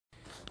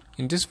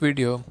In this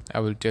video,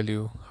 I will tell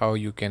you how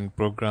you can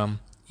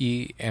program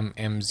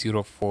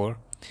EMM-04.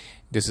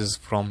 This is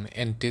from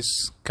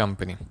ENTES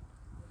company.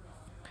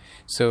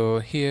 So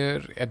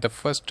here at the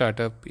first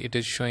startup, it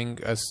is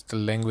showing us the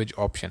language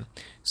option.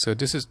 So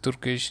this is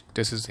Turkish,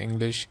 this is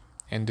English,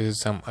 and this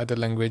is some other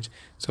language.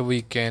 So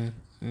we can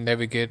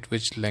navigate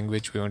which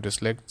language we want to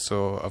select.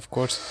 So of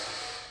course,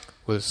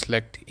 we'll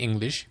select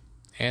English,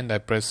 and I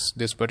press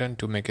this button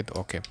to make it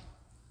OK.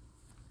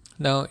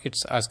 Now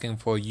it's asking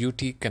for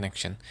UT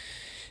connection.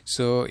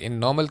 So in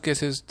normal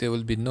cases there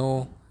will be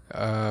no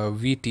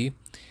VT,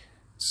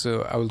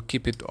 so I will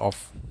keep it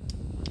off.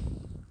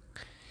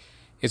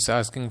 It's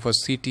asking for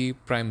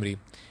CT primary.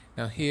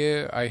 Now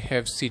here I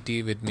have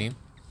CT with me.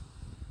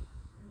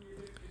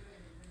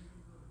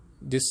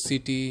 This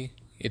CT,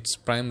 its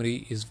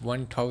primary is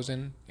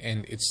 1000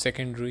 and its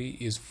secondary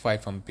is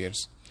 5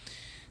 amperes.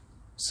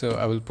 So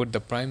I will put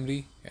the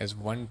primary as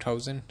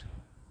 1000.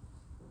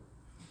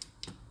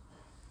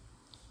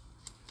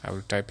 I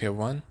will type here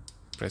 1,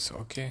 press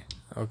OK,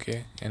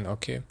 OK, and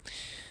OK.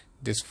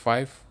 This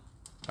 5,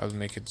 I will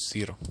make it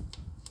 0.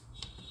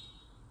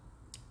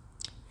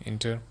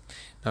 Enter.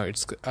 Now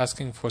it's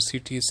asking for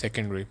CT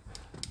secondary.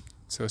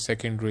 So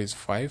secondary is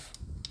 5.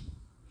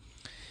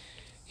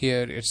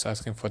 Here it's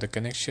asking for the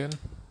connection,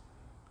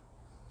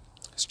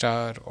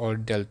 star or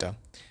delta.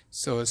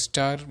 So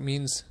star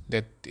means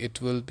that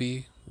it will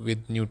be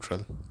with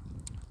neutral.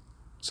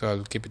 So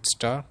I'll keep it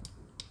star.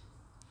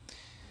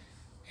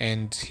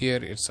 And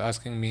here it's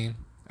asking me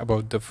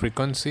about the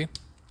frequency.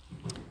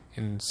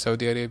 In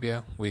Saudi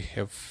Arabia we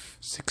have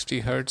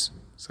 60 Hertz,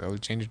 so I will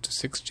change it to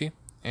 60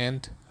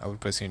 and I will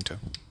press enter.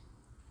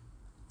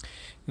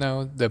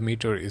 Now the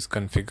meter is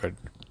configured.